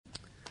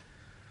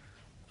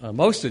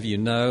Most of you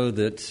know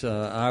that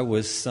I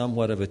was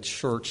somewhat of a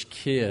church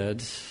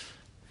kid.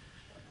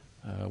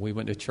 We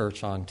went to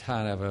church on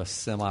kind of a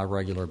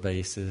semi-regular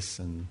basis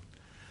and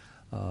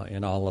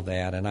all of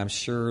that. And I'm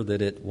sure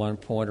that at one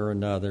point or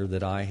another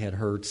that I had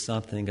heard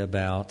something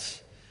about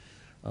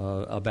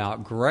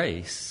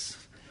grace.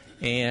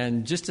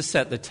 And just to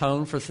set the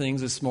tone for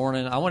things this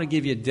morning, I want to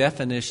give you a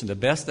definition, the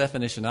best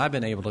definition I've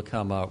been able to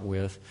come up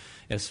with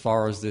as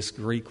far as this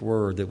Greek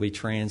word that we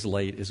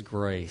translate as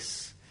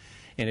grace.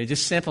 And it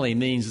just simply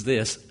means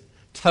this: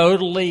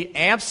 totally,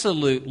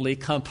 absolutely,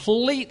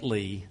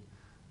 completely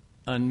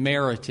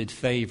unmerited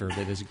favor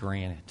that is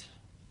granted.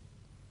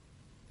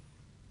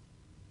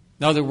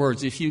 In other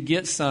words, if you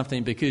get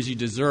something because you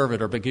deserve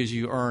it or because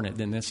you earn it,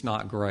 then that's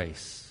not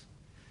grace.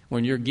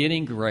 When you're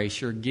getting grace,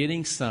 you're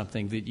getting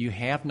something that you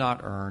have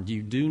not earned.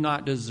 You do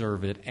not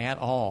deserve it at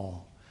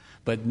all.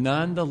 But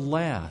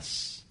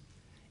nonetheless,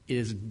 it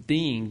is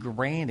being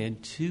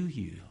granted to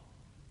you.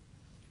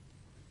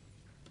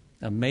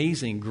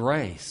 Amazing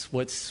grace.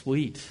 What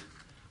sweet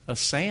a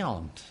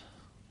sound.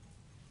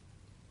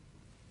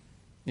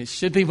 It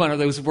should be one of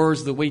those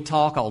words that we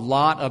talk a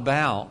lot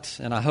about.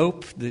 And I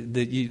hope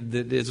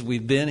that as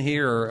we've been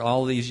here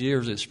all these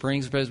years at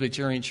Springs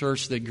Presbyterian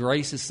Church, that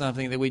grace is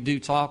something that we do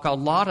talk a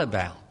lot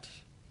about.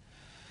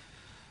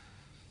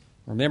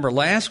 Remember,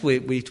 last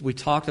week we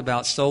talked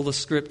about sola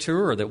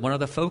scriptura, that one of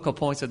the focal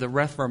points of the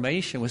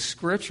Reformation was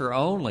Scripture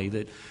only,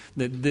 that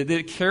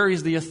it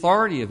carries the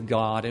authority of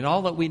God, and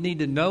all that we need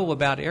to know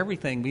about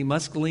everything, we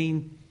must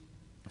glean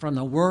from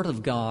the Word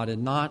of God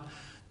and not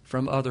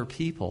from other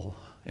people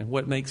and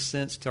what makes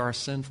sense to our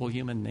sinful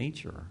human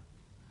nature.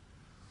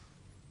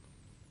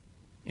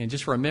 And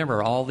just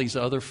remember all these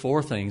other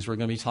four things. We're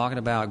going to be talking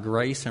about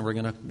grace, and we're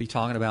going to be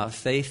talking about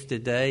faith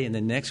today. And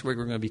then next week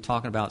we're going to be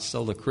talking about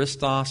sola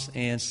Christos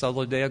and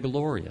sola Deo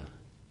Gloria.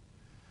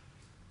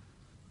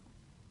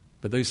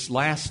 But those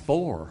last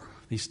four,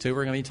 these two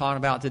we're going to be talking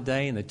about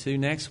today and the two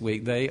next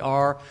week, they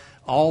are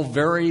all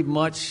very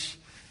much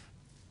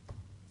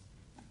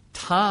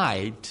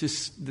tied to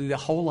the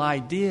whole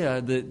idea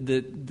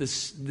that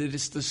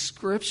it's the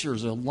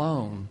Scriptures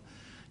alone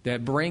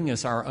that bring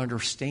us our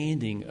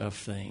understanding of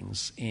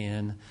things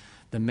and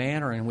the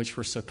manner in which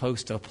we're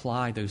supposed to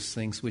apply those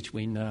things which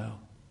we know.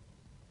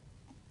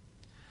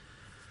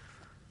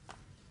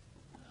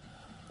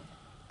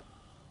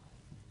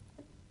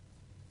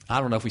 I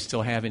don't know if we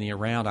still have any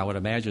around. I would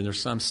imagine there's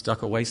some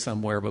stuck away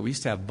somewhere, but we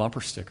used to have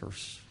bumper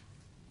stickers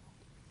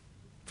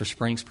for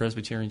Springs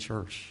Presbyterian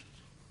Church.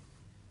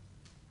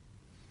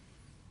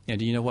 And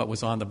do you know what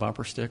was on the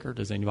bumper sticker?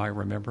 Does anybody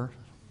remember?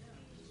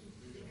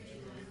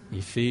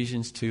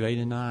 Ephesians 2, 8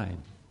 and 9,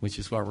 which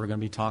is what we're going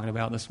to be talking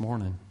about this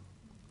morning.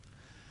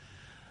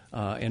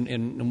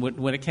 And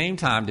when it came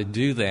time to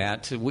do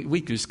that,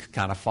 we just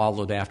kind of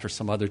followed after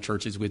some other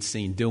churches we'd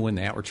seen doing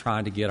that. We're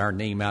trying to get our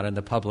name out in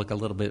the public a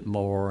little bit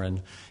more,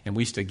 and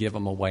we used to give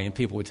them away, and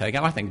people would take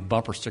them. I don't think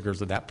bumper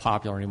stickers are that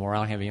popular anymore. I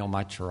don't have any on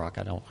my truck.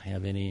 I don't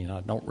have any, and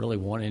I don't really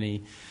want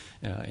any.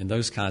 And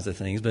those kinds of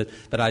things.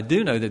 But I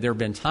do know that there have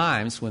been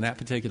times when that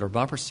particular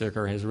bumper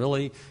sticker has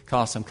really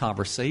caused some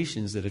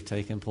conversations that have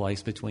taken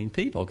place between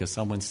people because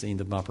someone's seen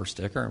the bumper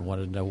sticker and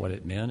wanted to know what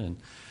it meant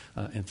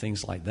and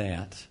things like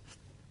that.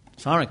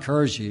 So I would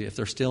encourage you, if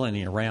there's still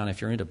any around,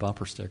 if you're into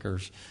bumper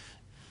stickers,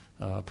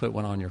 put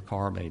one on your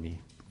car maybe.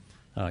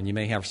 And you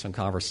may have some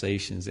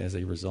conversations as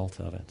a result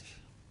of it.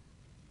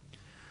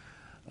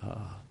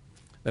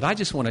 But I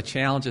just want to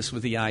challenge us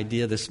with the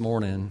idea this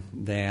morning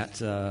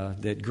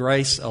that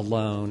grace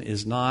alone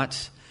is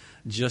not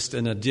just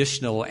an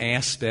additional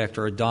aspect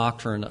or a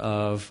doctrine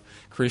of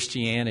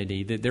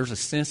Christianity, that there's a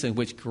sense in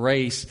which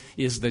grace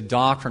is the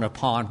doctrine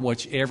upon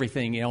which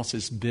everything else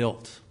is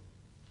built.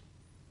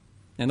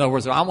 In other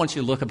words, I want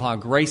you to look upon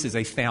grace as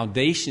a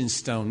foundation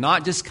stone,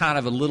 not just kind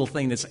of a little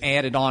thing that's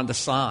added on the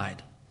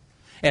side,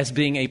 as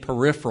being a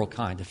peripheral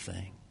kind of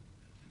thing.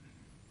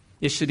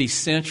 It should be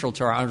central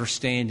to our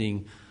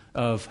understanding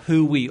of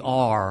who we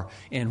are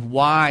and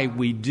why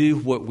we do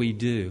what we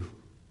do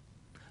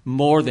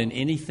more than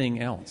anything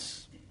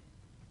else.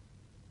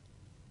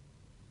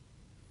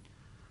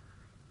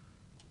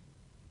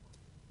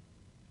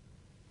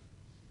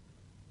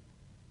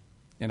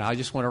 And I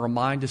just want to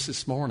remind us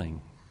this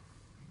morning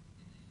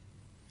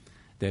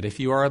that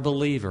if you are a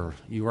believer,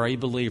 you are a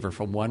believer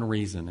for one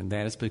reason, and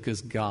that is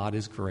because God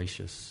is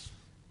gracious.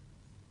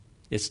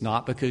 It's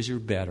not because you're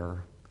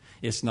better.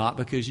 It's not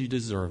because you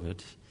deserve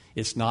it.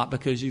 It's not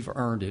because you've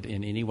earned it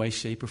in any way,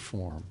 shape, or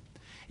form.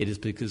 It is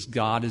because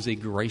God is a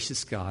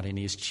gracious God, and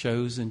He has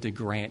chosen to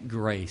grant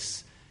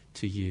grace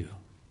to you.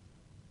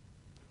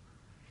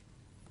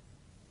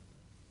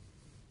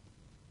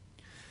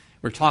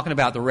 We're talking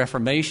about the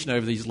Reformation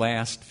over these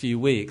last few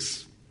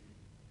weeks.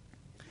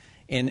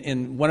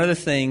 And one of the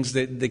things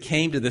that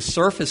came to the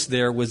surface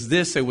there was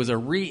this. It was a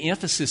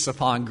re-emphasis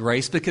upon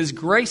grace because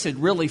grace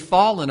had really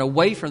fallen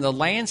away from the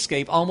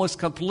landscape almost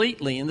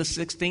completely in the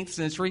 16th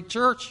century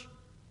church.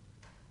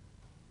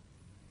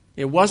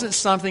 It wasn't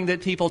something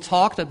that people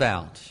talked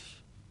about.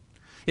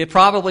 It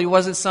probably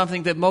wasn't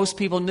something that most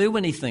people knew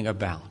anything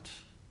about.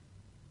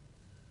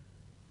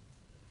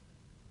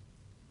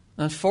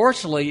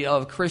 Unfortunately,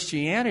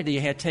 Christianity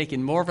had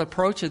taken more of an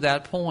approach at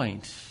that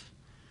point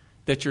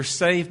that you're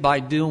saved by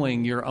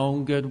doing your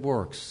own good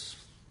works.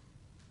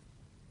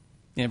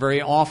 And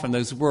very often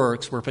those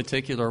works were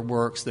particular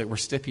works that were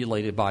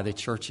stipulated by the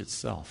church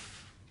itself.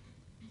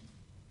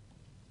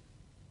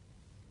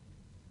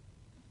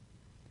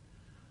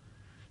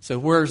 So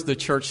where's the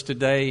church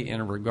today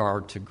in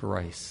regard to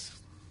grace?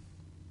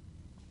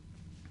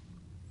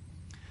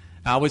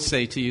 I would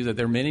say to you that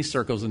there are many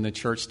circles in the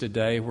church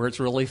today where it's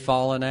really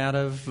fallen out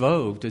of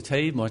vogue to tell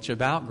you much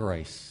about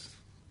grace.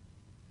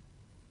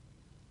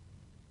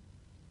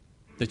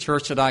 The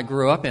church that I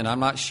grew up in, I'm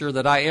not sure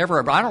that I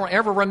don't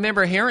ever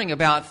remember hearing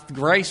about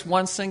grace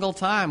one single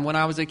time when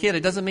I was a kid.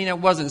 It doesn't mean it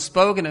wasn't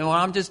spoken.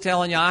 I'm just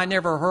telling you, I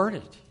never heard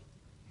it.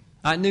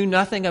 I knew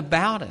nothing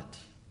about it.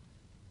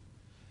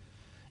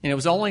 And it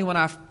was only when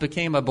I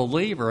became a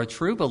believer, a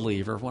true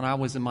believer, when I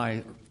was in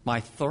my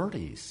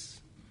 30s,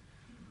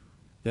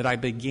 that I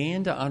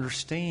began to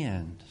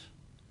understand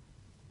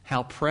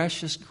how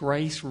precious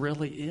grace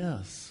really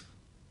is.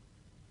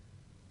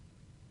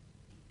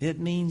 It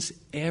means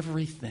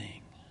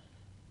everything.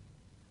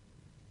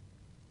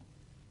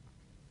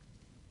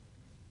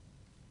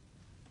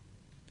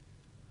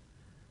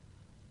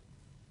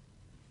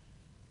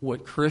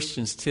 What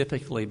Christians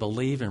typically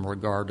believe in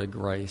regard to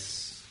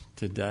grace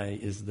today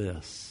is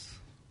this,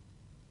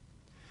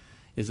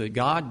 is that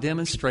God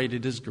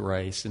demonstrated His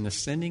grace in the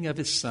sending of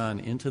His Son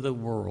into the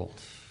world,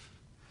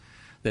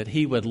 that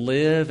He would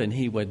live and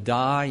He would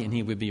die and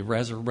He would be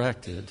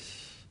resurrected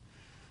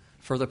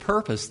for the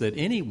purpose that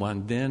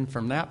anyone then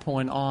from that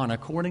point on,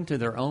 according to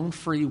their own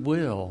free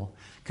will,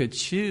 could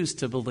choose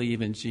to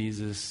believe in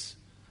Jesus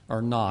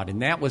or not.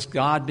 And that was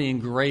God being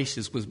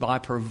gracious, was by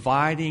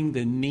providing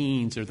the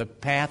means or the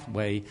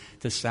pathway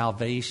to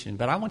salvation.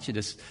 But I want you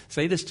to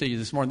say this to you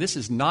this morning. This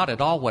is not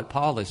at all what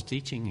Paul is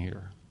teaching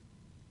here.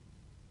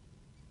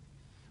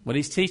 What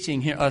he's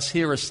teaching us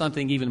here is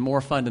something even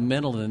more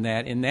fundamental than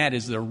that, and that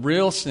is the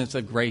real sense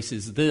of grace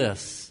is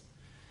this,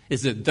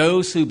 is that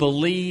those who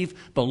believe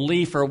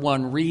for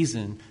one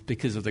reason,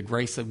 because of the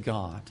grace of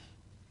God.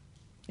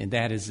 And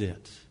that is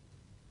it.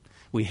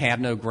 We have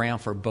no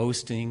ground for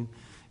boasting.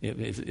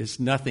 It's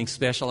nothing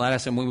special at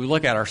us. And when we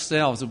look at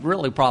ourselves,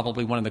 really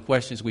probably one of the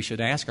questions we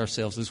should ask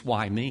ourselves is,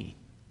 why me?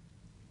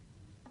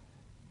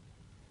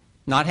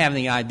 Not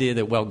having the idea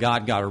that, well,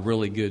 God got a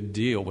really good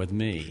deal with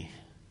me.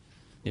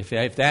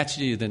 If that's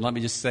you, then let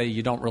me just say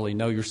you don't really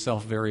know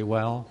yourself very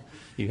well.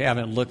 You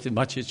haven't looked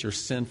much at your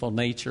sinful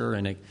nature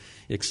and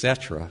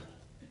etc.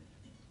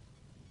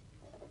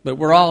 But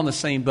we're all in the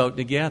same boat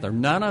together.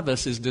 None of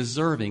us is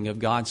deserving of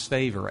God's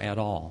favor at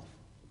all.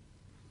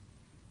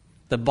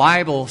 The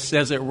Bible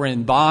says that we're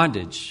in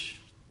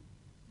bondage.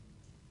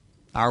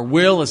 Our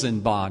will is in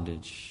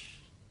bondage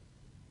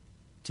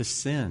to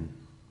sin.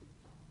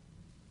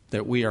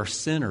 That we are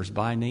sinners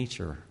by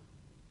nature.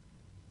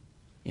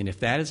 And if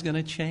that is going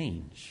to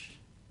change,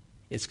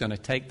 it's going to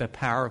take the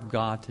power of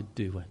God to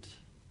do it.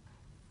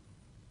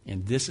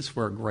 And this is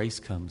where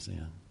grace comes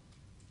in.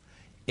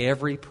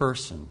 Every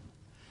person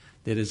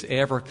that has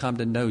ever come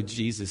to know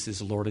Jesus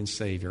as Lord and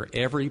Savior,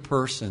 every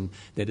person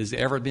that has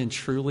ever been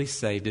truly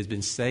saved has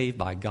been saved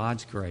by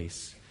God's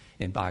grace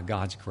and by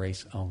God's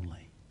grace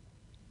only.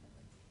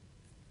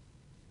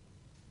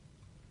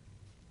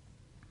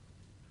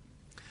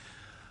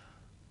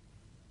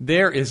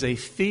 There is a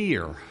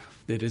fear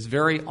that is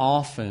very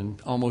often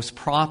almost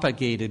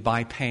propagated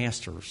by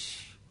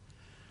pastors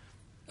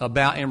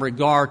in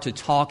regard to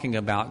talking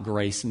about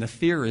grace. And the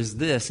fear is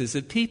this, is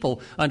that people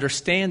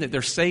understand that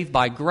they're saved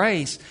by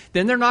grace,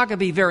 then they're not going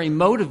to be very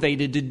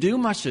motivated to do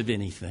much of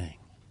anything.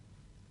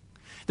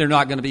 They're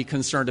not going to be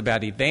concerned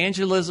about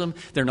evangelism.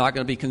 They're not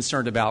going to be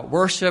concerned about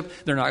worship.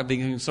 They're not going to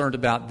be concerned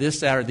about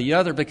this, that, or the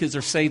other, because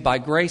they're saved by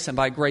grace and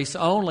by grace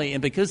only.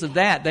 And because of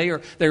that,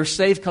 they're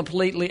saved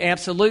completely,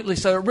 absolutely.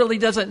 So it really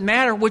doesn't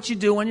matter what you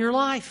do in your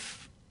life.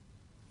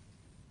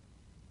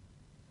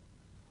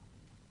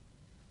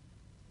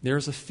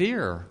 There's a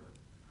fear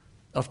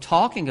of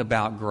talking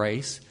about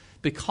grace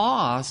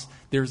because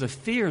there's a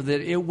fear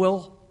that it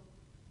will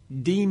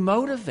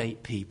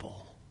demotivate people.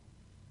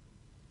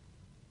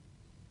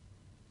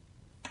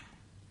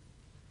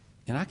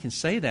 And I can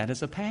say that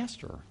as a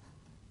pastor.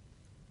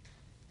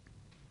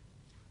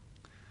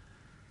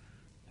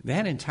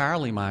 That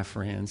entirely, my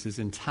friends, is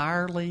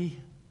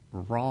entirely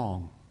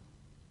wrong.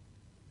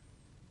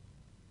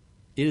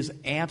 It is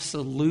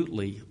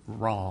absolutely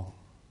wrong.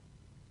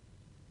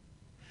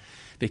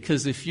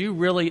 Because if you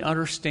really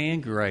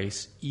understand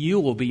grace, you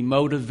will be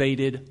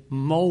motivated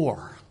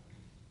more,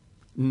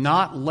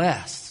 not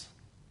less.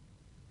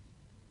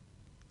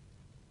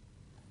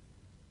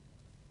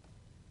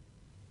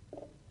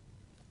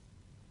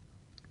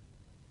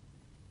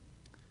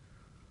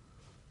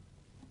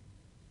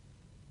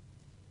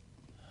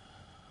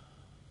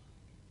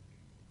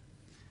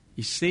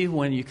 You see,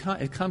 when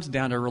it comes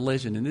down to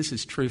religion, and this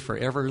is true for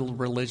every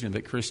religion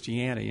but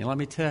Christianity, and let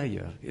me tell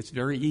you, it's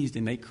very easy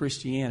to make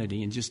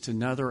Christianity in just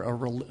another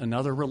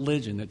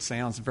religion that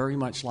sounds very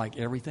much like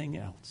everything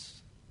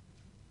else.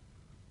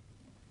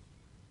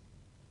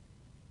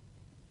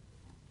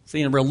 See,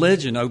 in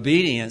religion,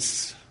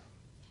 obedience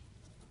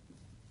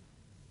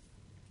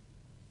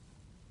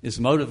is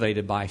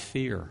motivated by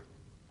fear.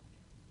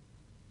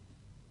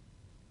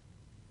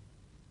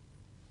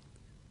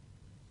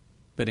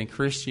 But in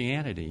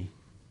Christianity,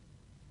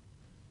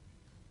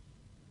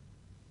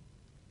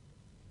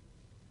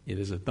 it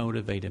is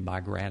motivated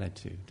by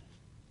gratitude,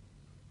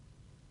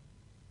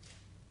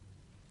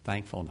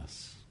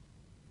 thankfulness,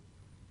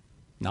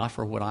 not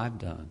for what I've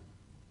done,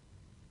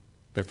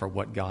 but for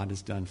what God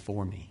has done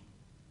for me.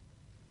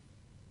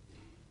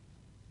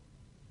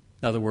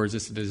 In other words,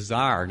 it's a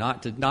desire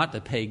not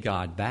to pay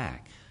God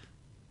back,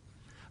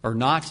 or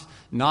not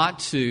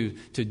to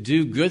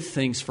do good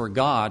things for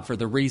God for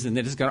the reason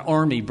that it's going to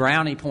earn me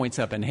brownie points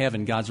up in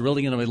heaven. God's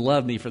really going to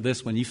love me for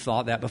this one. You've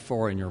thought that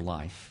before in your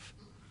life.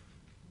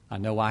 I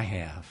know I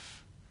have.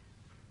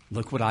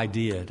 Look what I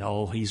did.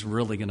 Oh, He's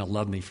really going to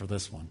love me for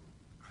this one.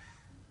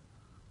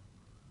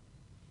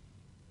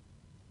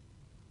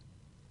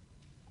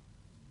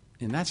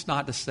 And that's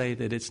not to say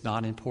that it's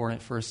not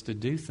important for us to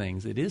do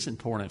things. It is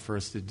important for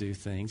us to do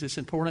things. It's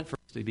important for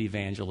us to be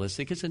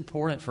evangelistic. It's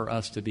important for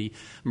us to be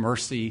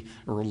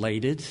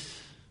mercy-related.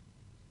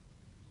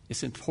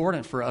 It's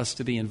important for us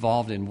to be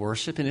involved in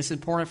worship. And it's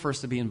important for us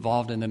to be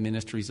involved in the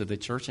ministries of the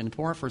church. And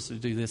important for us to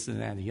do this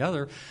and that and the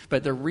other.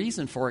 But the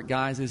reason for it,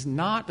 guys, is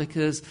not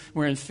because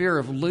we're in fear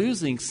of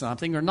losing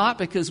something, or not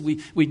because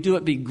we do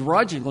it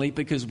begrudgingly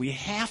because we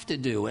have to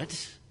do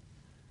it.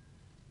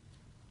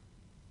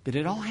 But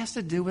it all has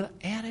to do with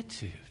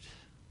attitude.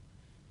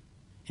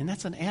 And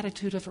that's an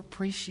attitude of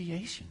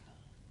appreciation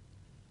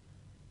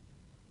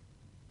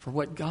for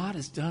what God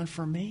has done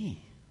for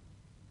me.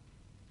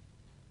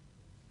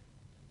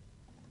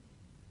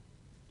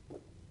 I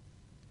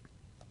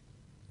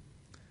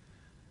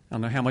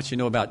don't know how much you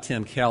know about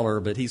Tim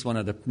Keller, but he's one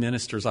of the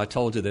ministers. I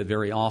told you that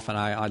very often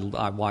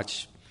I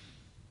watch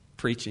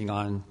preaching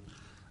on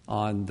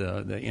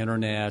the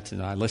internet,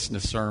 and I listen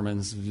to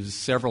sermons,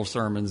 several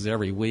sermons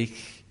every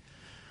week.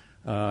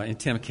 And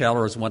Tim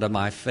Keller is one of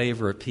my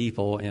favorite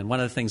people, and one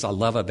of the things I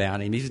love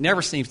about him, he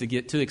never seems to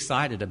get too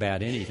excited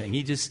about anything.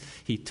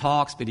 He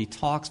talks, but he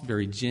talks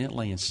very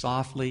gently and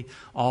softly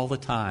all the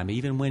time,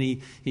 even when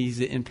he's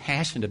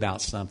impassioned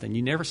about something.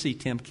 You never see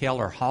Tim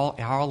Keller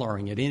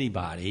hollering at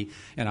anybody,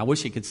 and I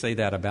wish he could say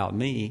that about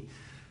me,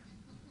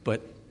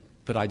 but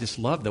I just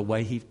love the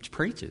way he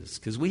preaches,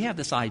 because we have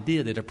this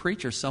idea that a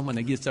preacher is someone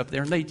that gets up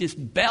there and they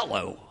just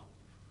bellow,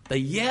 they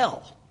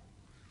yell,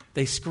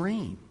 they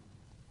scream.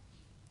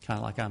 Kind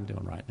of like I'm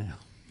doing right now.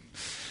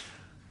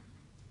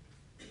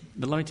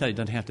 But let me tell you, it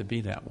doesn't have to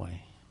be that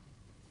way.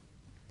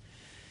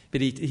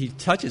 But he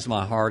touches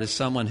my heart as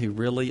someone who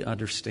really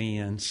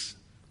understands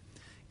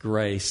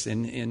grace.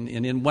 And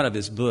in one of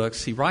his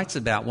books, he writes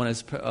about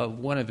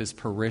one of his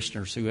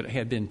parishioners who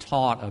had been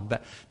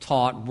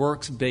taught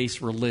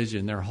works-based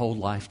religion their whole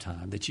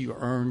lifetime, that you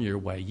earn your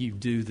way, you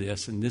do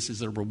this, and this is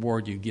the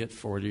reward you get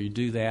for it, or you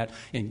do that,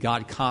 and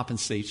God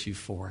compensates you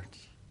for it.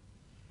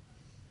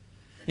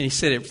 And he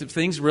said if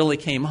things really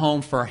came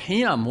home for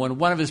him when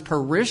one of his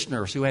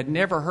parishioners, who had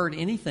never heard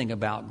anything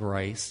about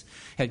grace,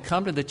 had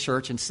come to the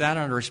church and sat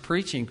under his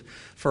preaching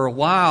for a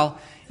while,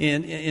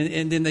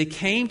 and then they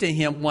came to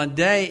him one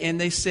day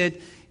and they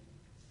said,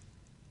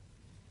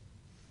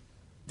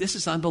 "This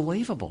is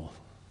unbelievable.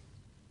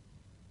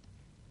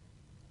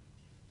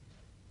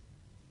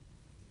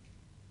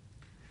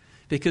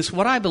 Because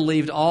what I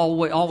believed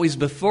always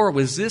before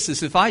was this: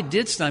 is if I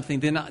did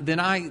something, then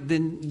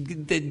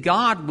that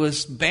God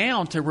was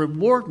bound to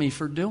reward me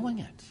for doing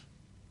it."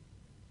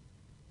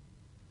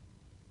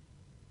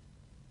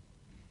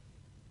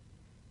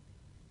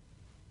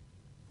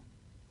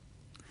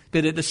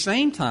 But at the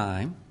same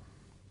time,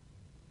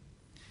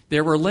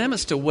 there were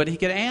limits to what He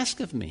could ask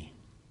of me.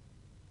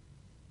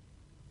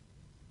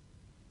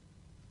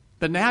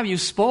 But now you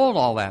spoiled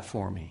all that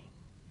for me.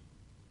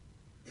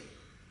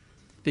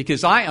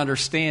 Because I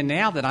understand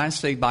now that I'm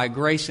saved by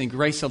grace and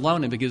grace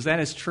alone, and because that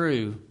is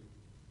true,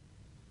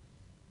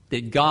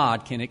 that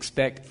God can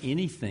expect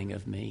anything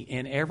of me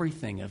and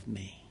everything of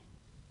me.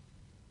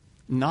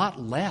 Not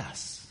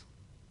less.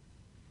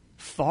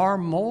 Far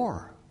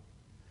more.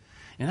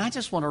 And I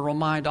just want to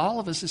remind all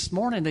of us this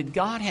morning that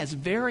God has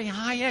very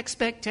high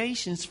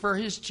expectations for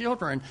His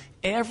children,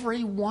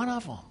 every one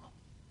of them.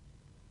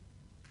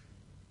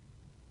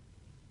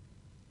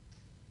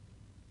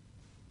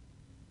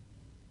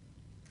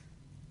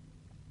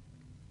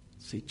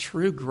 See,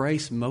 true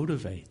grace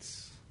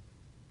motivates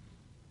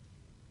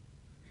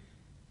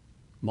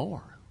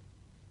more,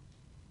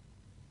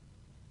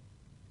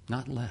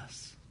 not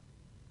less.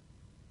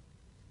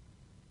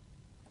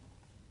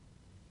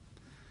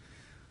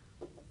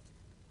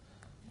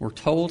 We're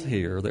told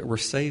here that we're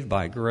saved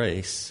by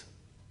grace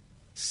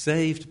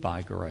through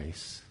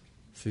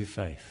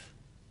faith.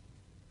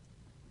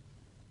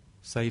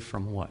 Saved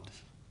from what?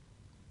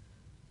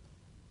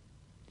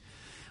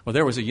 Well,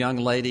 there was a young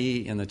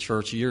lady in the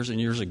church years and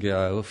years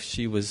ago.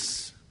 She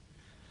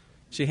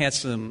had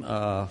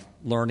some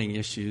learning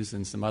issues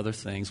and some other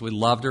things. We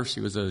loved her.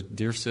 She was a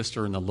dear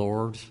sister in the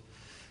Lord.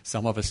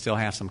 Some of us still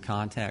have some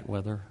contact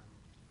with her.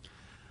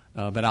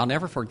 But I'll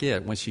never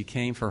forget when she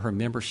came for her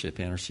membership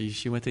interview.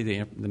 She went through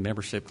the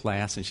membership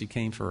class, and she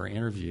came for her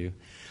interview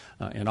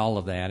and all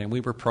of that. And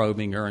we were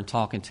probing her and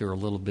talking to her a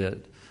little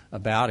bit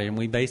about it. And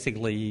we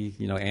basically,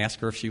 asked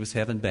her if she was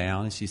heaven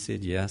bound, and she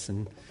said yes.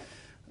 And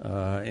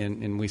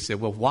we said,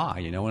 well, why?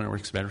 And we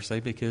expect her to say,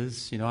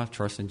 because, I've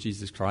trusted in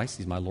Jesus Christ.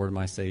 He's my Lord and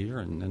my Savior,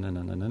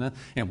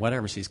 and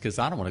whatever. She says, because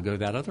I don't want to go to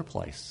that other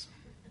place.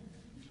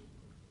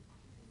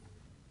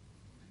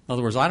 In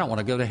other words, I don't want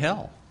to go to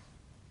hell.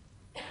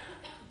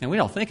 And we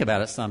don't think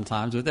about it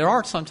sometimes, but there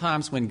are some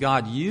times when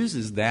God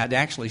uses that to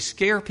actually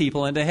scare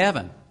people into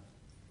heaven.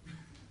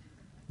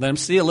 Let them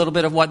see a little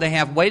bit of what they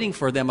have waiting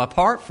for them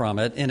apart from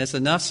it, and it's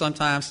enough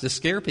sometimes to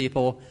scare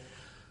people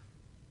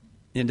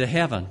into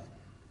heaven.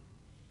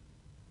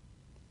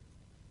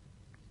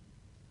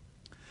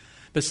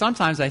 But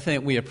sometimes I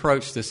think we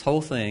approach this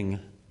whole thing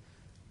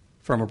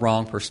from a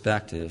wrong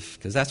perspective,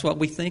 because that's what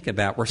we think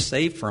about. We're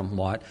saved from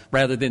what,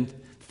 rather than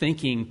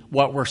thinking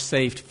what we're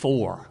saved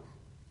for.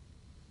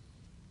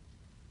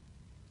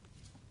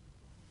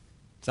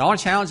 So I want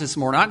to challenge us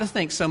more, not to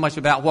think so much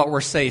about what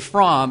we're saved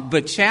from,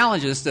 but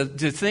challenge us to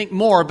think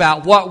more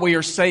about what we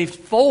are saved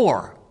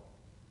for.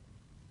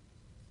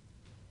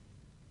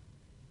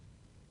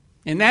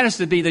 And that is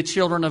to be the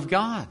children of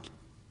God.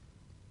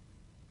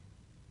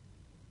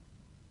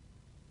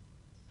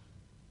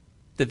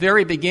 The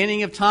very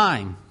beginning of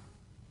time,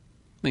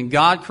 when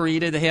God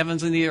created the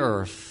heavens and the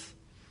earth,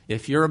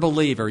 if you're a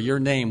believer, your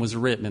name was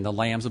written in the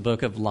Lamb's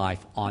Book of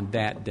Life on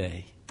that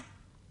day.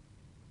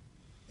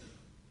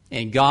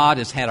 And God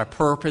has had a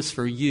purpose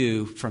for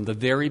you from the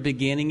very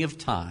beginning of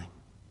time.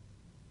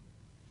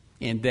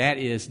 And that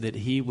is that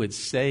He would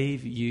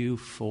save you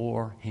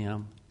for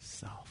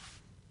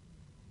Himself.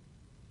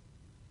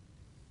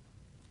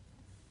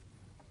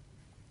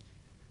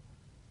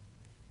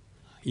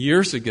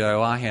 Years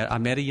ago, I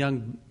met a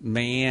young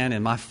man,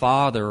 and my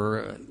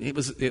father, he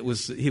was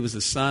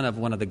the son of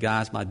one of the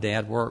guys my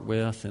dad worked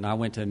with, and I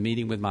went to a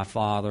meeting with my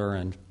father,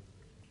 and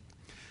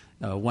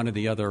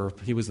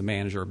he was the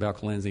manager of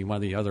Belk Lindsay. One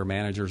of the other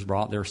managers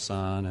brought their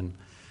son.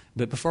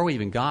 But before we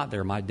even got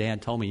there, my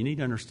dad told me, you need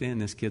to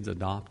understand this kid's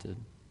adopted.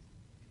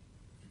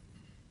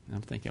 And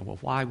I'm thinking, well,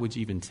 why would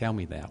you even tell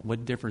me that?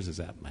 What difference does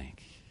that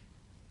make?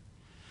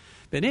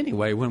 But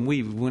anyway, when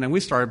we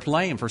started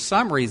playing, for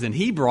some reason,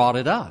 he brought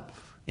it up.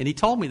 And he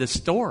told me the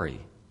story.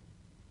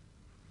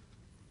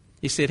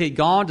 He said he'd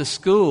gone to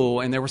school,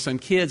 and there were some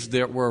kids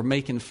that were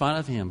making fun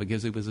of him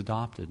because he was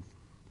adopted.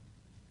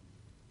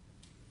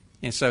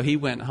 And so he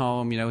went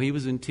home, he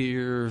was in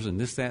tears and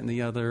this, that, and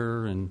the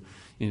other. And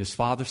his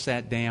father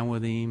sat down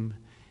with him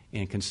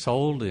and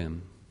consoled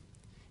him.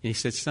 And he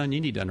said, son, you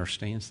need to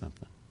understand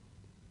something.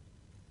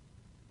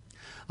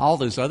 All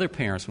those other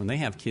parents, when they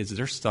have kids,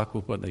 they're stuck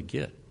with what they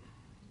get.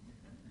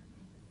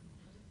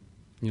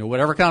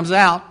 Whatever comes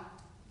out,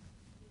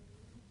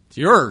 it's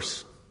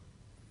yours.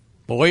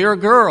 Boy or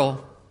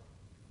girl,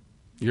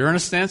 you're in a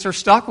sense are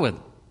stuck with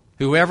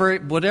whoever,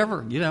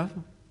 whatever,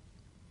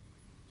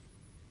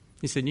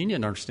 He said, you need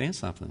to understand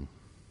something.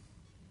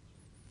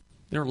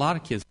 There are a lot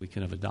of kids we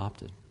could have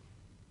adopted.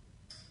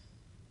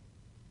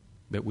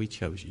 But we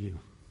chose you.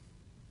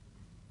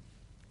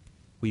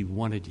 We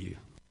wanted you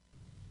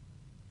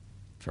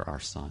for our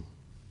son.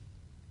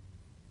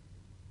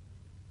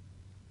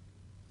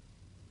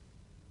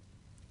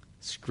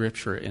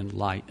 Scripture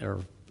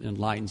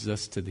enlightens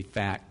us to the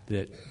fact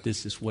that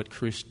this is what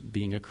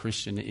being a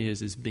Christian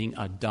is being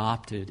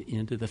adopted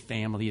into the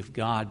family of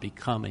God,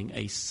 becoming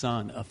a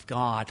son of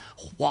God.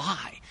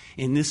 Why?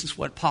 And this is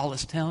what Paul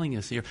is telling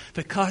us here.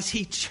 Because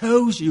He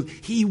chose you.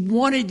 He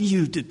wanted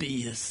you to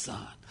be His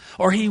son.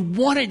 Or He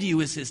wanted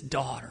you as His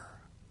daughter.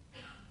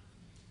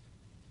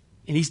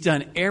 And He's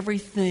done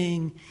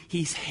everything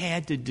He's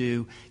had to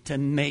do to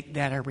make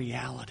that a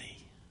reality.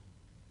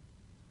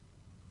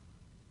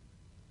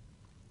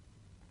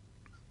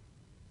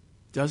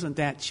 Doesn't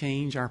that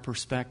change our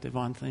perspective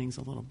on things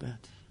a little bit?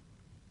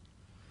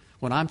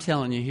 What I'm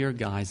telling you here,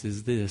 guys,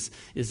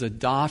 is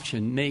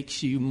adoption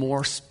makes you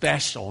more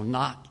special,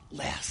 not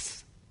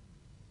less.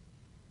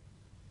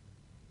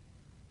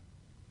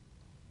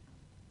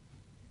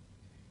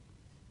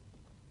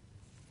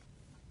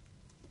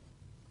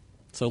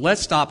 So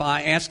let's stop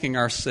by asking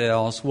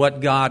ourselves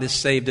what God has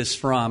saved us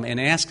from, and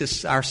ask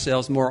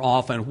ourselves more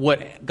often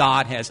what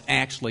God has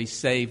actually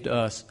saved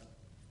us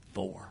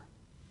for.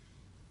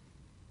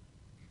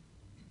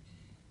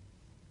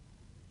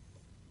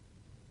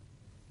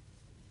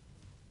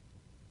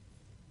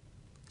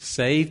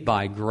 Saved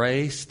by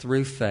grace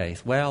through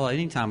faith. Well,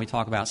 anytime we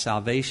talk about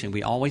salvation,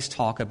 we always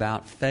talk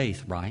about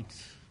faith, right?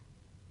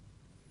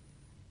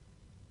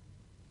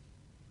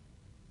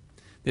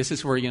 This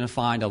is where you're going to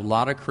find a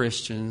lot of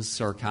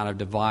Christians are kind of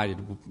divided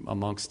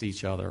amongst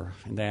each other.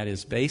 And that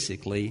is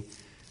basically,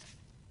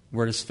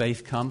 where does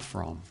faith come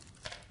from?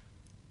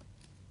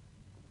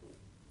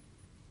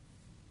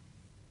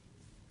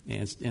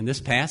 And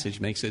this passage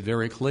makes it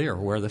very clear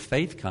where the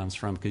faith comes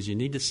from, because you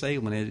need to say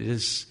when it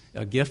is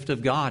a gift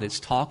of God, it's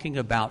talking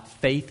about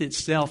faith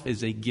itself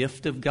is a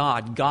gift of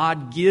God.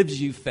 God gives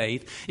you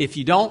faith. If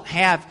you don't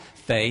have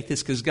faith,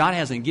 it's because God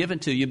hasn't given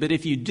to you. But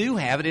if you do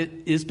have it, it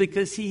is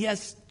because He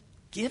has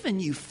given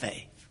you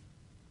faith.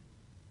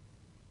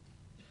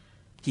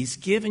 He's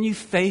given you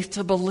faith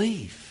to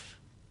believe.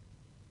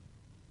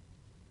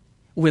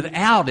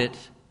 Without it,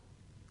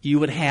 you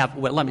would have,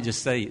 well, let me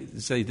just say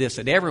this,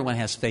 that everyone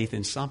has faith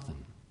in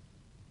something.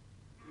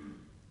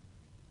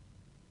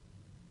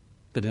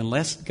 But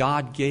unless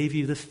God gave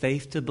you the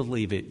faith to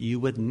believe it, you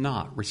would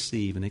not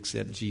receive and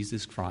accept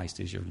Jesus Christ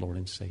as your Lord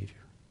and Savior.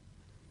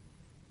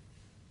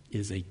 It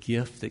is a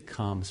gift that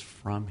comes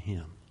from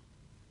Him.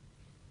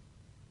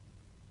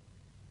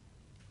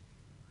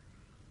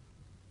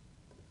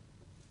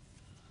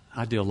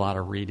 I do a lot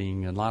of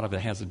reading. A lot of it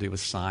has to do with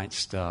science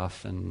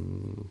stuff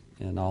and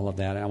all of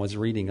that. I was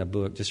reading a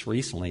book just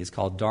recently. It's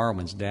called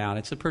Darwin's Doubt.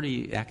 It's a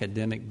pretty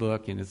academic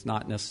book, and it's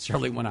not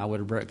necessarily one I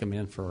would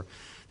recommend for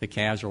the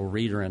casual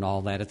reader and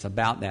all that. It's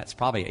about that. It's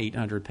probably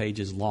 800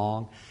 pages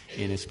long,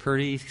 and it's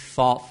pretty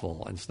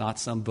thoughtful. It's not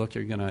some book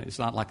it's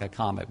not like a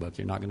comic book.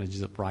 You're not going to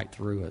zip right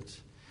through it.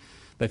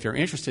 But if you're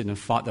interested in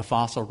the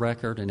fossil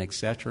record and et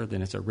cetera,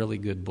 then it's a really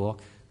good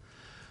book.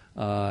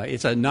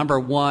 It's a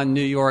 #1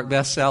 New York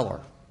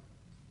bestseller.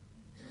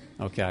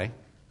 Okay.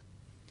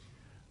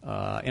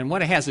 And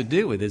what it has to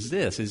do with is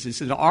this,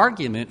 it's an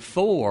argument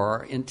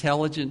for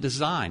intelligent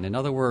design. In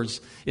other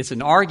words, it's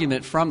an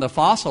argument from the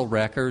fossil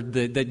record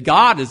that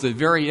God is the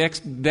very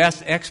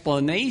best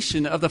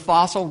explanation of the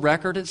fossil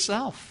record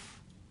itself.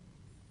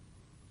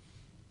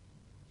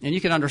 And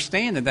you can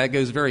understand that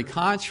goes very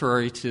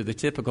contrary to the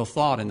typical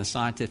thought in the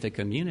scientific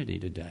community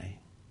today.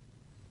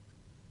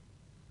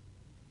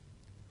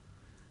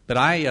 But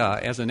I,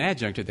 as an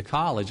adjunct at the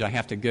college, I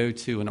have to go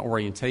to an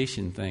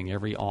orientation thing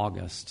every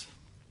August.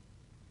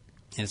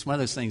 And it's one of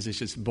those things that's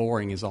just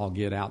boring as all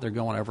get out. They're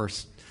going over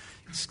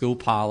school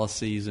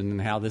policies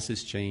and how this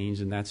has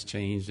changed and that's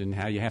changed and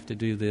how you have to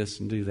do this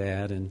and do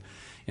that and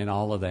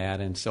all of that.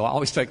 And so I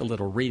always take a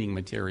little reading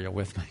material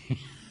with me.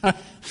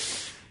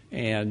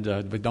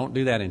 But don't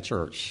do that in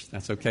church.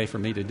 That's okay for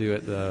me to do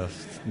at the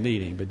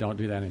meeting, but don't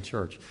do that in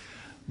church.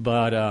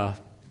 But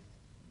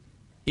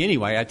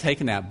anyway, I'd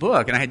taken that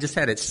book, and I had just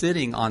had it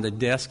sitting on the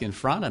desk in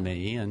front of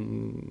me,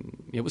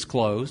 and it was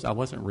closed. I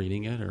wasn't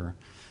reading it, or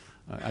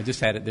I just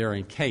had it there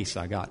in case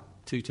I got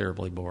too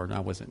terribly bored, and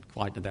I wasn't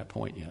quite at that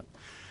point yet.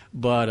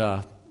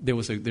 But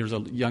there's a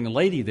young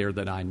lady there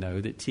that I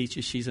know that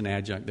teaches. She's an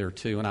adjunct there,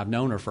 too, and I've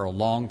known her for a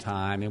long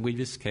time, and we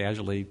just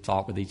casually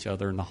talk with each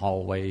other in the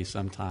hallway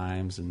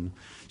sometimes, and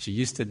she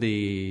used to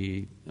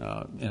be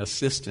an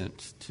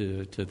assistant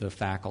to the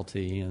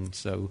faculty, and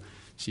so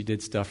she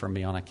did stuff for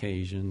me on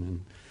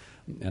occasion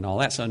and all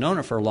that. So I've known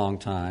her for a long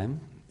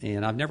time,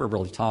 and I've never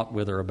really talked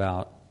with her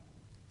about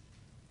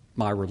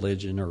my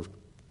religion or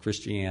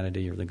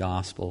Christianity or the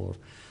gospel or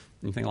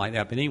anything like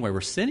that. But anyway,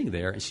 we're sitting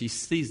there, and she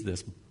sees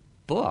this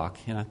book,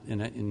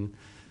 and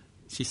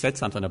she said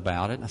something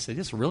about it. And I said,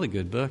 "It's a really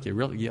good book.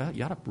 You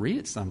ought to read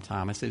it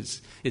sometime." I said,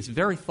 "It's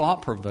very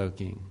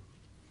thought-provoking."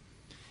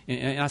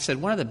 And I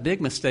said, one of the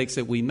big mistakes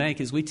that we make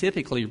is we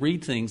typically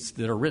read things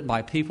that are written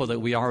by people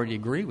that we already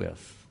agree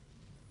with.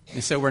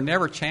 And so we're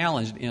never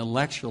challenged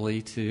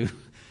intellectually to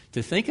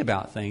think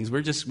about things.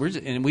 We're just,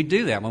 and we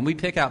do that when we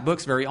pick out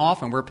books. Very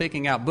often, we're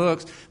picking out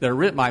books that are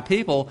written by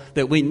people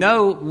that we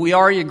know we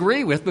already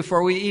agree with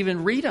before we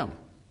even read them.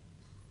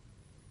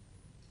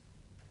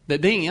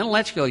 But being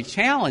intellectually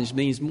challenged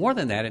means more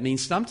than that. It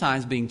means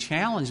sometimes being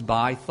challenged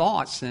by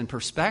thoughts and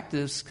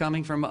perspectives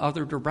coming from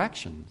other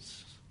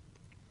directions.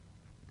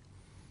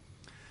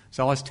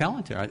 So I was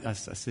telling her, I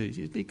said,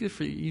 it'd be good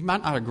for you. You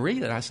might not agree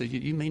with it. I said,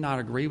 you may not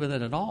agree with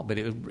it at all, but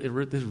it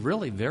was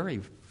really very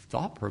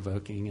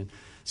thought-provoking. And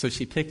so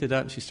she picked it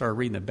up and she started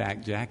reading the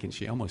back jacket, and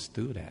she almost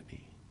threw it at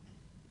me.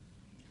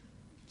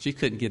 She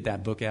couldn't get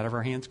that book out of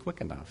her hands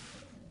quick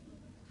enough.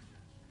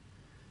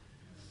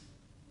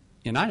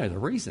 And I know the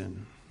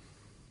reason.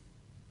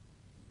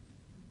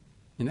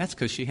 And that's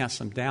because she has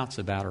some doubts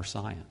about her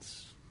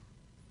science.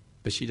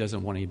 But she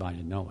doesn't want anybody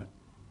to know it.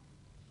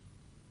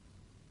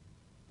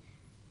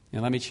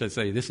 And let me just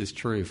say, this is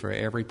true for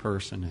every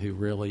person who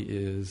really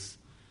is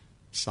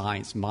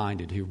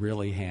science-minded, who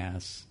really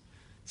has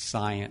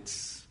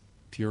science,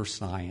 pure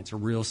science,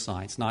 real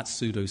science, not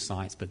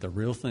pseudoscience, but the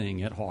real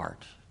thing at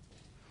heart.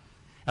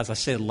 As I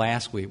said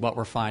last week, what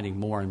we're finding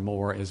more and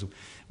more as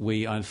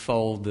we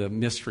unfold the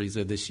mysteries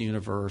of this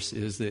universe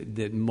is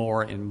that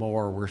more and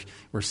more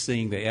we're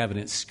seeing the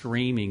evidence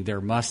screaming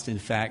there must in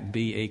fact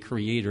be a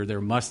creator,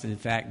 there must in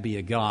fact be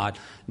a God,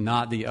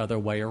 not the other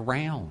way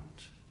around.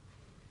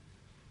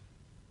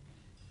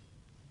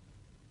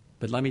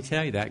 But let me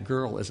tell you, that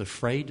girl is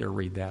afraid to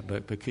read that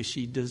book because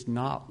she does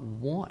not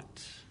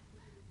want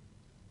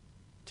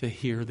to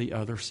hear the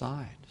other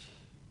side.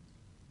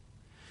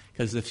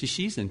 Because if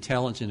she's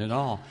intelligent at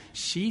all,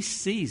 she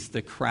sees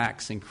the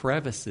cracks and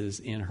crevices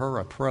in her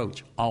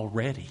approach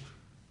already.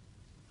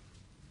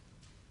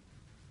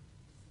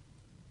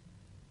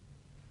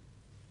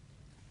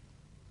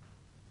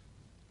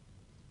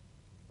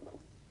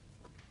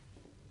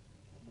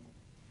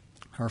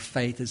 her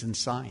faith is in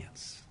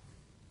science.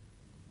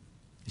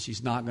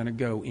 She's not going to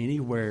go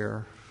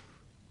anywhere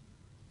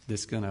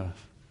she's going to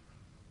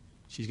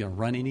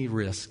run any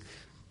risk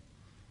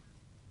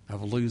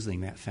of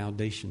losing that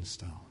foundation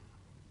stone.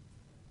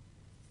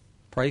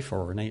 Pray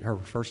for her. Her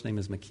first name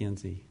is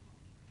Mackenzie.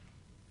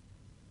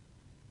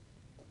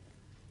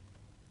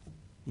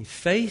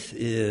 Faith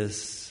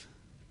is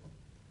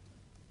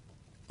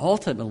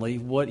ultimately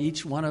what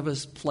each one of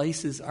us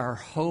places our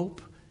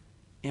hope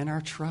and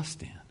our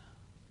trust in.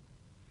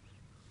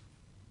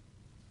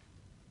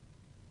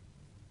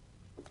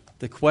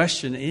 The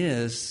question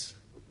is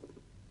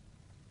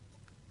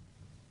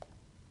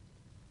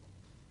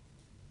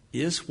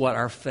what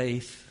our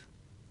faith,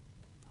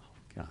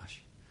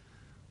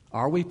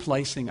 are we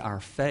placing our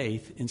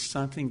faith in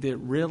something that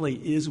really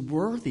is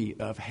worthy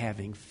of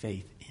having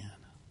faith in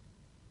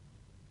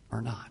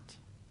or not?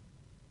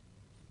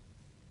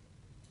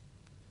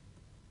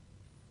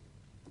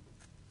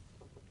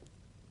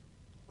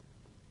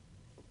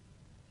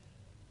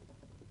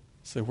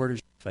 So where does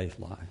your faith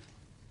lie?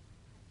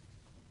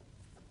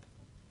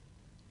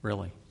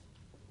 Really?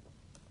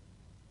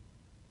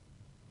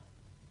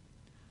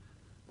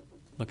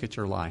 Look at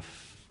your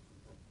life.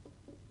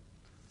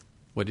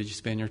 What did you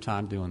spend your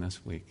time doing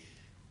this week?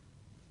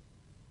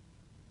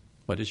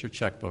 What does your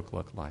checkbook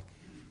look like?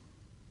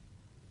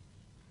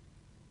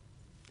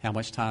 How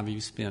much time have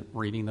you spent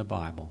reading the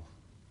Bible?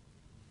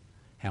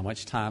 How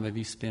much time have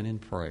you spent in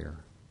prayer?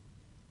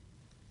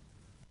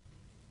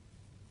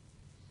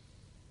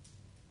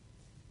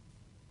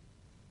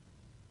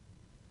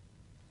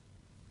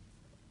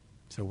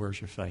 So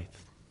where's your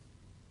faith?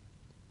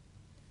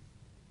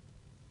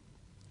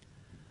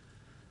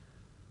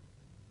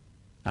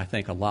 I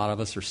think a lot of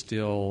us are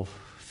still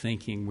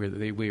thinking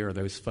we are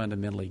those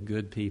fundamentally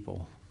good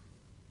people.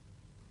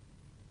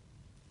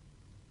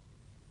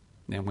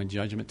 And when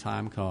judgment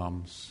time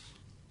comes,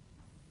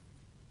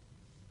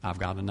 I've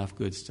got enough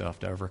good stuff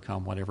to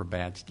overcome whatever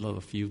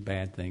few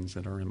bad things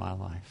that are in my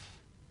life.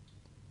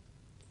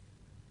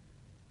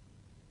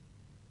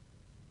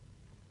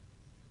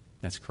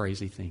 That's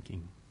crazy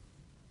thinking.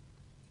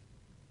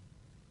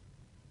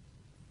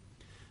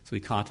 As we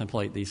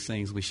contemplate these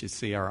things, we should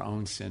see our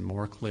own sin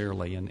more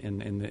clearly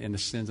and the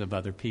sins of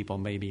other people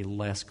maybe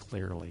less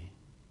clearly.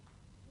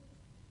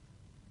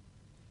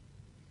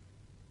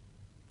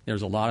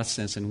 There's a lot of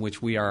sense in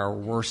which we are our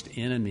worst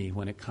enemy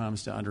when it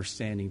comes to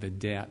understanding the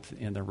depth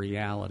and the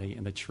reality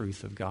and the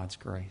truth of God's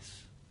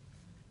grace.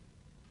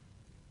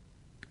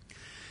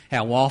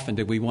 How often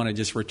do we want to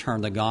just return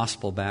the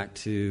gospel back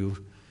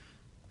to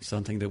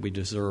something that we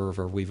deserve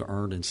or we've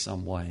earned in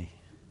some way?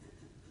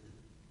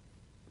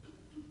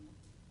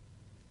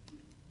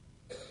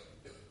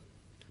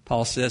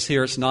 Paul says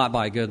here it's not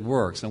by good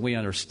works, and we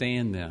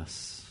understand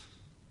this,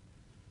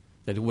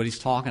 that what he's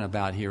talking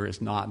about here is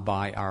not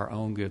by our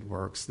own good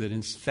works, that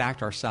in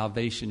fact our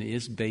salvation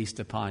is based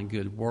upon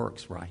good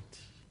works, right?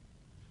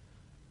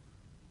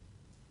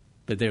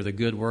 But they're the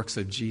good works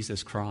of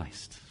Jesus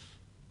Christ,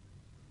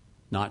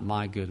 not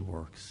my good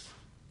works.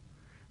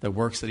 The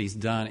works that he's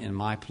done in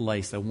my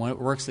place, the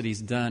works that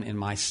he's done in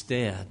my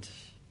stead,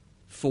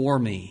 for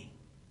me.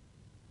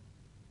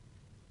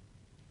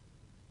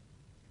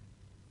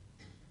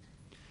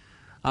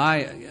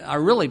 I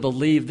really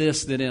believe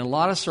this, that in a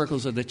lot of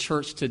circles of the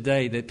church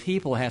today, that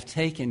people have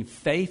taken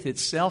faith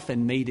itself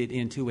and made it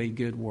into a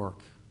good work.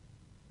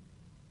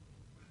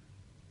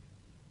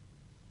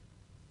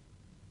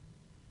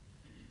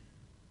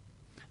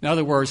 In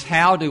other words,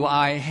 how do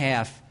I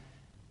have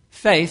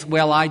faith?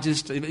 Well, I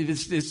just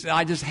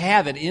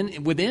have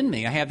it within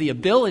me. I have the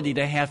ability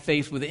to have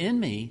faith within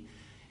me.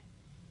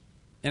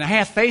 And I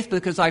have faith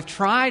because I've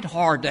tried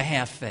hard to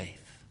have faith.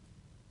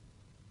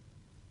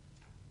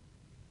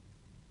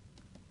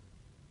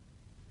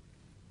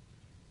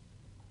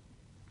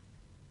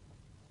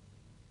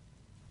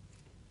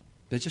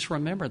 But just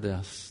remember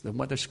this, that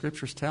what the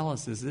Scriptures tell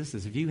us is this,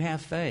 is if you have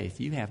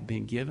faith, you have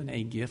been given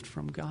a gift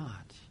from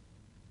God.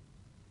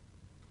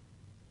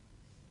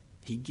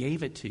 He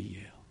gave it to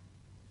you.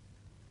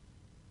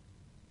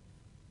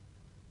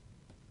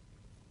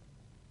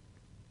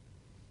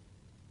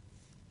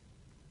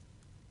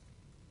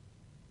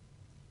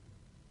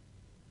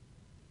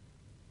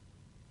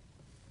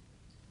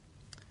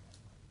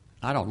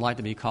 I don't like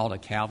to be called a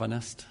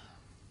Calvinist.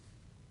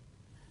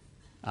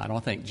 I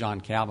don't think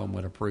John Calvin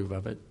would approve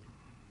of it.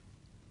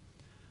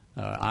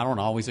 I don't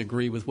always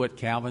agree with what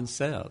Calvin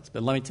says.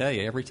 But let me tell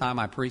you, every time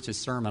I preach a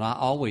sermon, I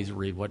always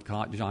read what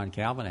John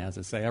Calvin has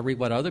to say. I read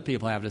what other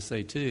people have to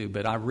say too,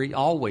 but I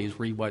always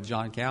read what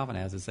John Calvin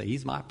has to say.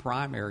 He's my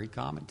primary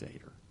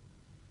commentator.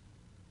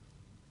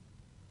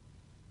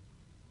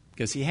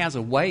 Because he has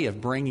a way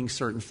of bringing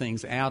certain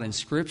things out in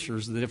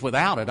Scriptures that if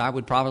without it, I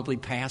would probably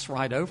pass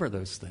right over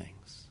those things.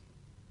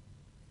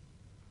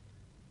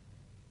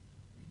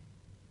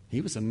 He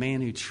was a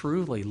man who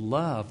truly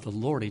loved the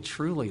Lord. He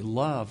truly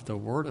loved the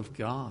Word of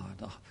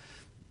God.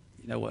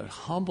 A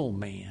humble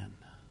man.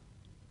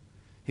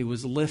 He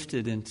was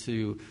lifted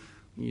into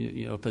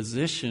a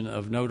position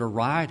of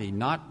notoriety,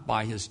 not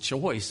by his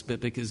choice, but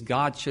because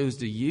God chose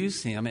to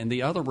use him and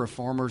the other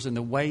reformers in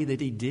the way that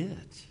he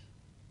did.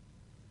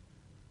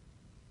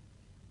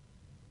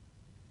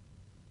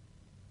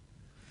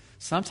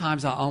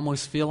 Sometimes I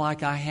almost feel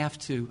like I have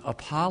to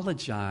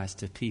apologize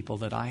to people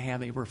that I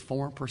have a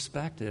Reformed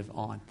perspective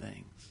on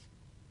things.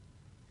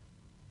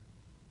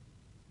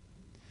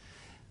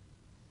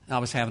 I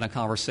was having a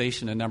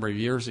conversation a number of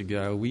years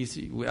ago.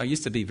 I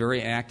used to be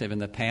very active in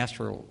the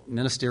Pastoral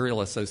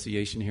Ministerial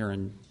Association here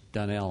in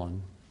Dunellen.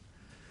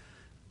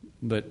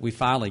 But we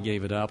finally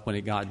gave it up when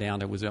it got down.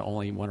 There was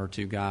only one or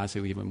two guys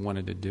who even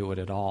wanted to do it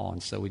at all,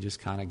 and so we just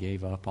kind of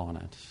gave up on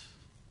it.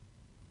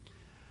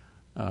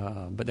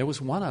 But there was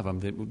one of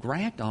them that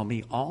ragged on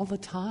me all the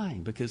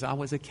time because I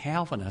was a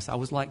Calvinist. It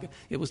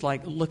was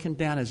like looking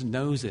down his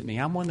nose at me.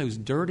 I'm one of those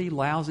dirty,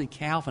 lousy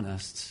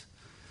Calvinists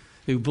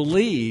who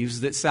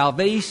believes that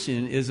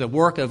salvation is a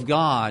work of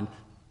God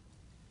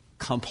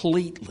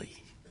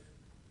completely.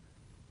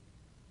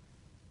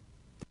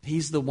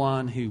 He's the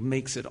one who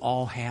makes it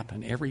all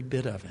happen, every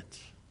bit of it.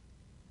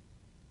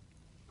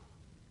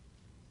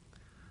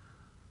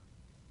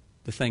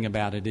 The thing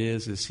about it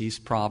is he's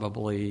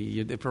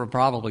probably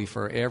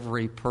for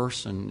every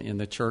person in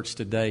the church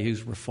today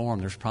who's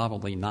Reformed, there's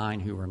probably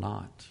 9 who are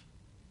not.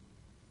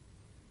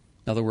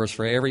 In other words,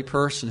 for every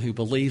person who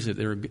believes that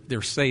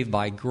they're saved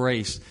by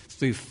grace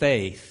through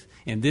faith,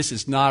 and this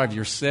is not of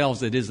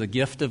yourselves, it is a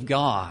gift of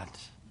God,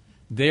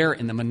 they're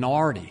in the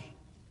minority,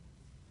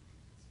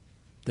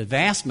 the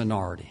vast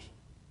minority.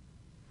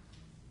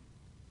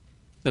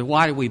 But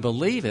why do we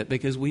believe it?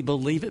 Because we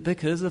believe it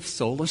because of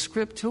sola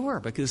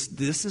scriptura, because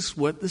this is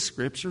what the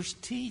Scriptures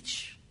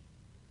teach.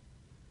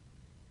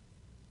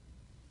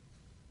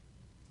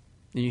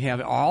 And you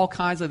have all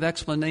kinds of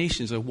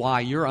explanations of why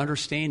your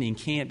understanding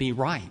can't be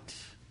right.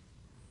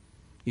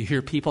 You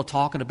hear people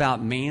talking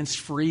about man's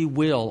free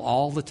will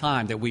all the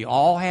time, that we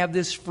all have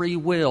this free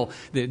will,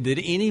 that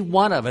any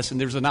one of us,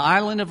 and there's an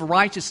island of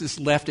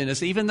righteousness left in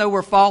us, even though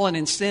we're fallen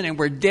in sin and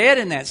we're dead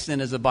in that sin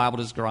as the Bible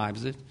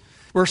describes it,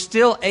 we're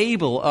still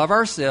able of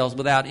ourselves,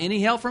 without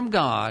any help from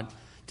God,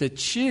 to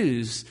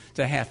choose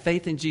to have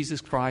faith in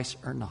Jesus Christ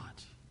or not.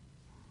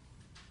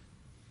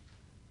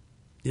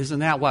 Isn't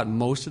that what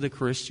most of the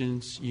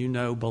Christians you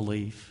know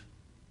believe?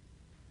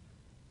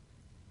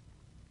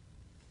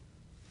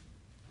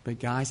 But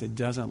guys, it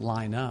doesn't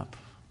line up.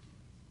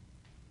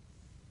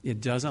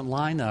 It doesn't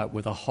line up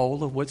with the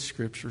whole of what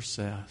Scripture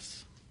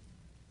says.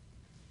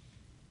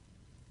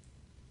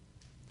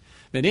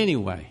 But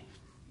anyway,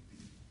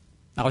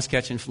 I was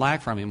catching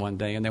flack from him one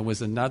day, and there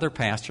was another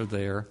pastor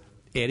there,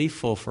 Eddie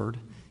Fulford.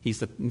 He's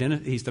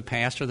the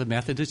pastor of the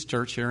Methodist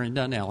Church here in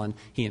Dunellen.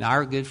 He and I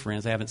are good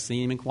friends. I haven't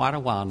seen him in quite a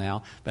while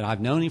now, but I've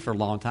known him for a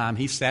long time.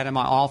 He sat in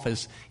my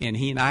office, and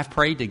he and I have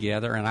prayed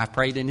together, and I've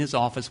prayed in his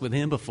office with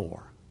him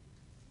before.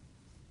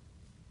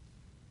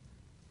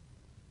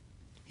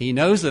 He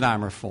knows that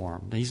I'm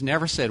Reformed. He's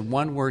never said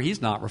one word.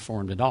 He's not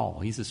Reformed at all.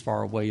 He's as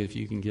far away as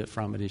you can get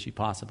from it as you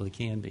possibly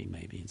can be,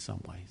 maybe in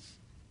some ways.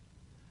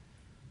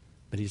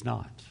 But he's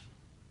not.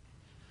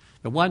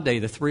 But one day,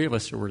 the three of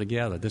us were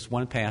together. This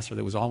one pastor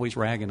that was always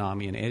ragging on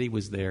me, and Eddie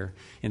was there,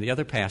 and the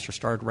other pastor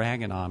started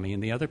ragging on me,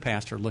 and the other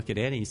pastor looked at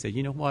Eddie and he said,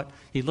 "You know what?"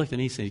 He looked at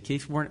me and he said,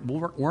 "Keith,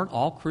 weren't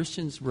all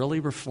Christians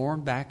really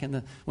Reformed back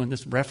when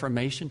this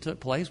Reformation took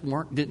place?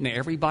 Didn't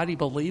everybody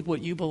believe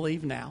what you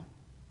believe now?"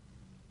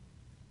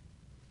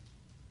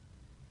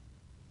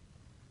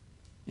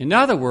 In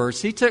other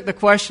words, he took the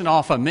question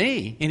off of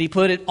me and he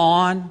put it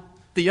on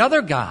the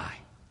other guy.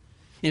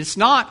 It's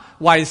not,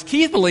 why does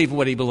Keith believe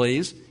what he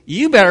believes?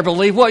 You better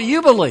believe what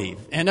you believe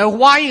and know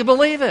why you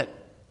believe it.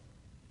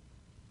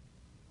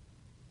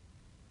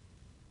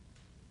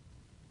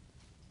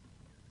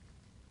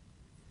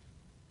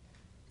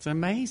 It's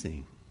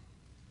amazing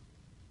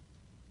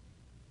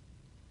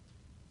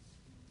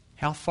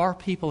how far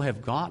people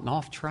have gotten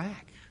off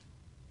track,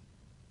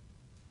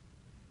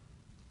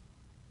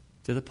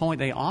 to the point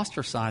they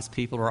ostracize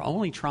people who are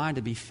only trying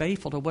to be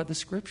faithful to what the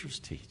Scriptures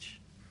teach.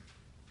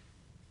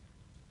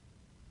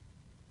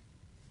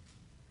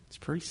 It's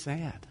pretty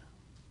sad.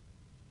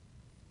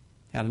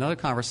 I had another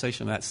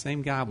conversation with that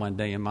same guy one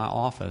day in my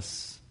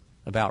office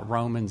about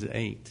Romans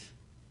 8.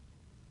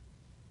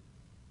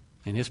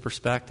 And his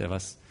perspective,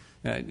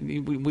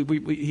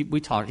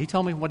 we talked. He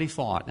told me what he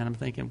thought, and I'm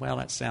thinking, well,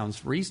 that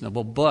sounds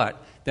reasonable.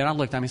 But then I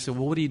looked at him and said,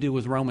 well, what do you do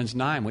with Romans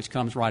 9, which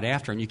comes right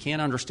after? And you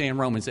can't understand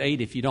Romans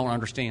 8 if you don't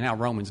understand how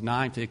Romans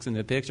 9 fits in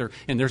the picture.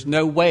 And there's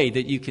no way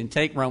that you can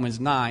take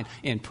Romans 9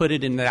 and put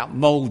it in that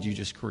mold you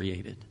just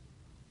created.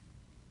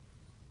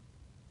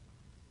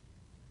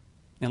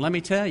 And let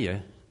me tell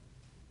you,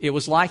 it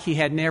was like he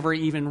had never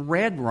even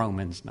read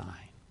Romans 9.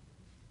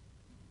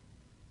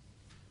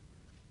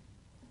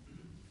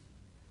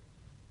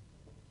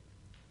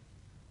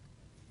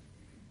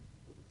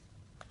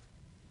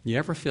 You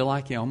ever feel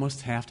like you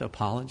almost have to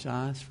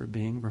apologize for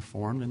being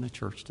Reformed in the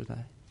church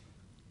today?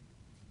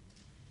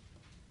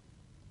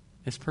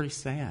 It's pretty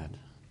sad.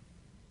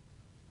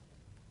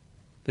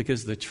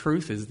 Because the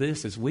truth is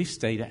this, is we've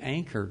stayed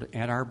anchored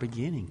at our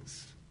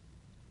beginnings.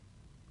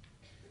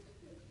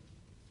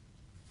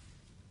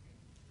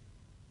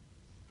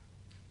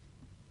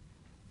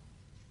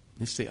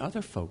 It's the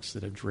other folks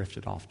that have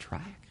drifted off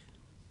track.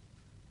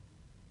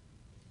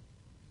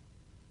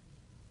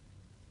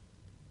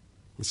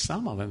 And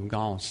some of them have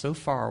gone so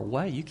far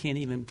away, you can't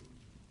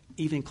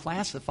even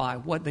classify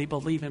what they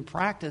believe in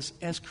practice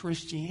as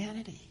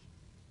Christianity.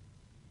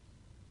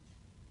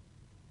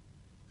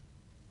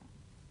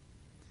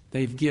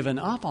 They've given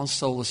up on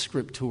sola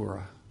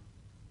scriptura.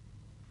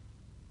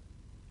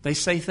 They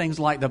say things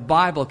like the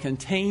Bible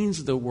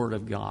contains the Word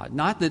of God.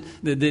 Not that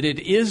it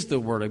is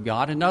the Word of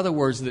God. In other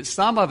words, that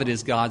some of it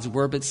is God's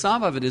Word, but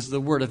some of it is the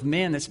Word of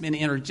man that's been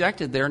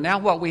interjected there. Now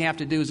what we have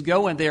to do is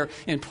go in there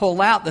and pull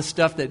out the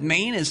stuff that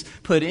man has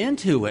put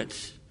into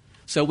it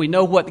so we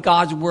know what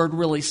God's Word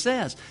really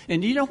says.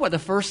 And do you know what the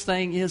first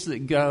thing is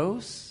that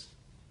goes?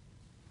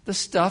 The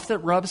stuff that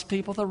rubs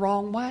people the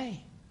wrong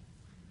way.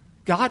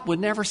 God would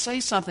never say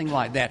something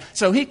like that.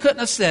 So he couldn't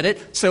have said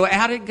it, so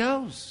out it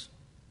goes.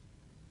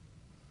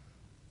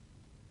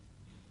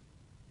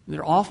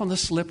 They're off on the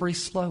slippery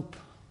slope.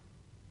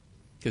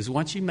 Because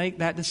once you make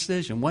that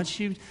decision, once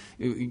you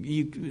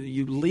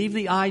leave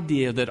the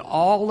idea that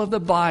all of the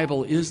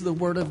Bible is the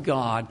Word of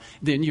God,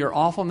 then you're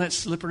off on that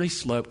slippery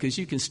slope because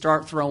you can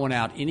start throwing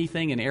out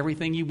anything and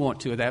everything you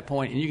want to at that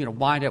point, and you're going to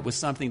wind up with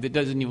something that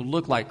doesn't even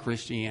look like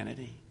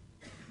Christianity.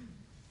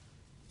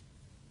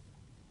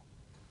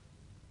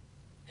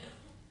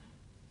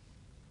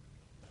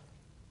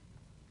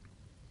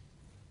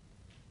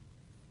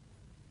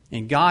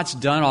 And God's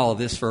done all of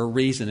this for a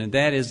reason, and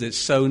that is that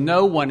so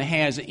no one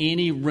has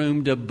any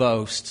room to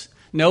boast.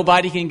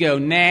 Nobody can go,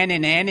 nah, nah,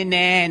 nah, nah,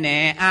 nah,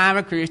 nah, I'm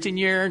a Christian,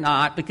 you're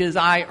not, because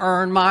I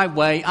earn my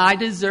way, I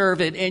deserve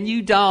it, and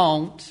you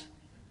don't.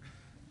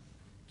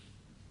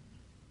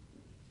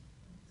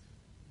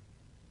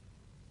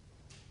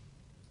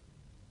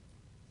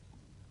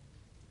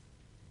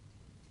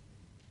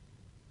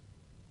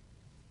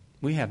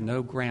 We have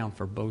no ground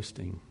for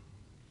boasting.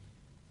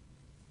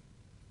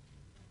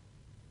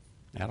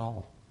 At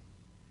all.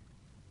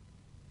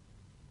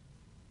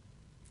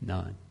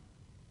 None.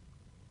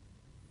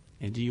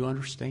 And do you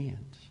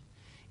understand?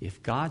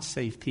 If God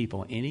saved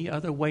people any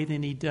other way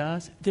than he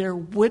does, there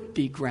would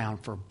be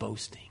ground for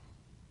boasting.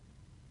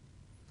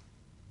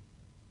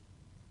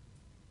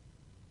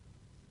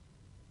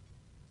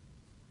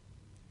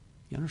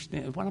 You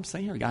understand? What I'm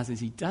saying here, guys, is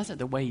he does it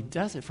the way he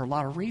does it for a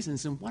lot of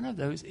reasons, and one of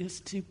those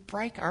is to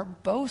break our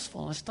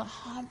boastfulness, to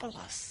humble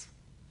us.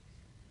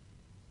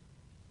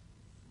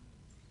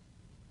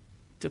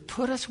 To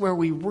put us where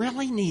we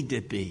really need to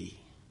be.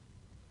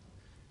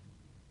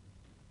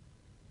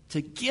 To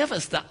give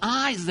us the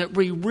eyes that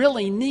we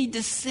really need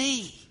to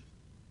see.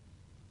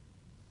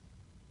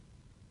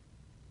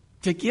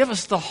 To give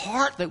us the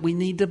heart that we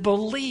need to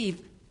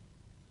believe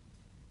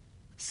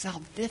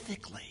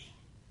salvifically.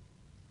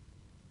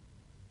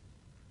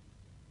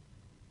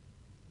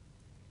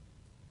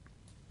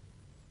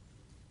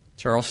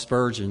 Charles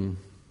Spurgeon,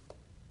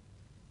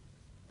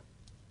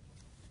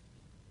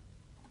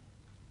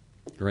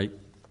 great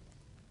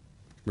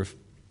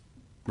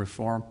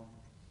Reformed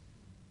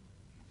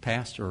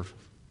pastor,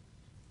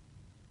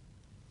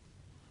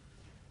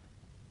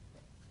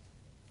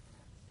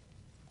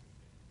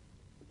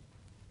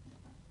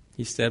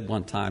 he said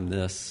one time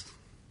this,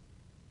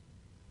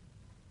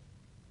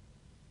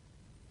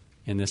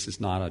 and this is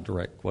not a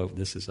direct quote,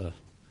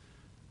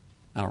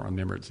 I don't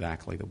remember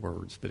exactly the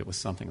words, but it was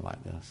something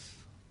like this: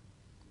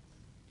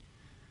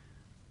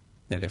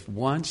 that if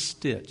one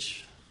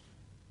stitch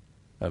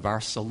of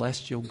our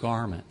celestial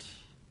garment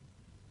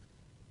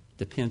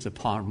depends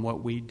upon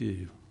what we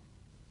do,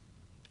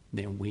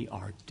 then we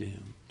are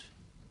doomed.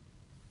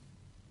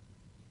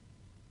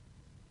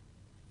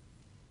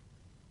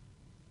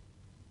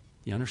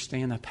 You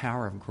understand the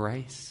power of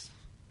grace?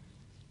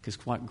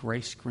 Because what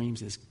grace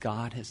screams is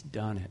God has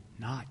done it,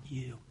 not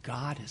you.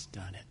 God has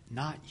done it,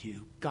 not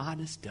you. God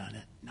has done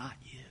it, not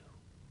you.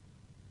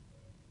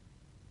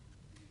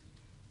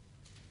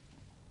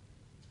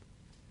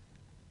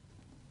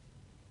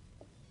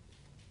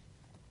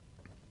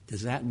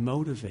 Does that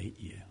motivate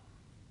you?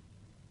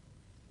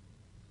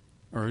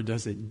 Or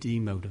does it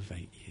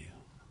demotivate you?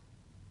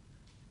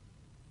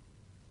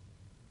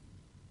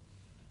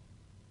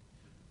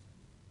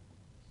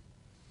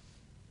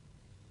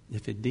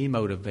 If it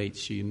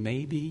demotivates you,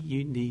 maybe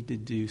you need to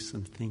do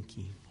some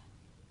thinking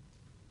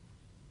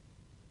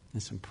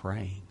and some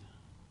praying.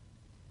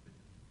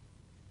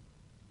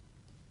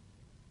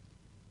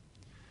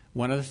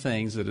 One of the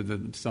things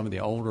that some of the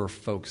older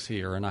folks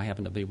here, and I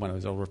happen to be one of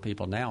those older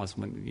people now, is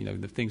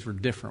when, the things were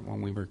different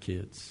when we were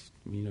kids.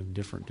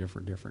 Different.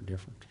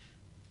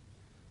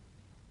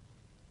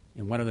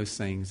 And one of those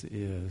things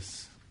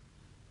is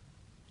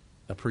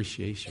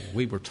appreciation.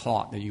 We were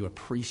taught that you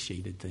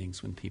appreciated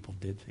things when people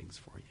did things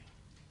for you.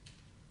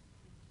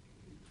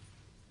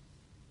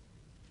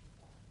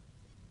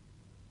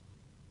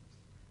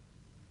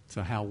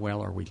 So how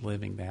well are we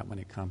living that when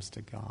it comes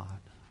to God?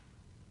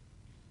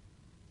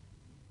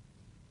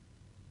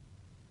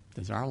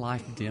 Does our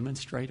life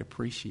demonstrate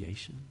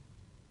appreciation?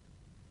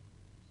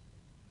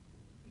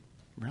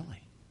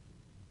 Really?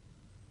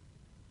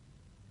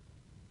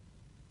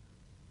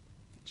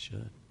 It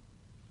should.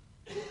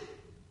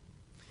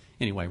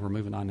 Anyway, we're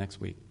moving on next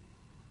week.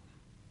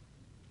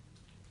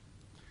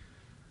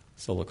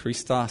 Solo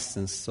Christos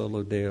and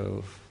solo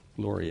Deo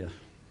Gloria.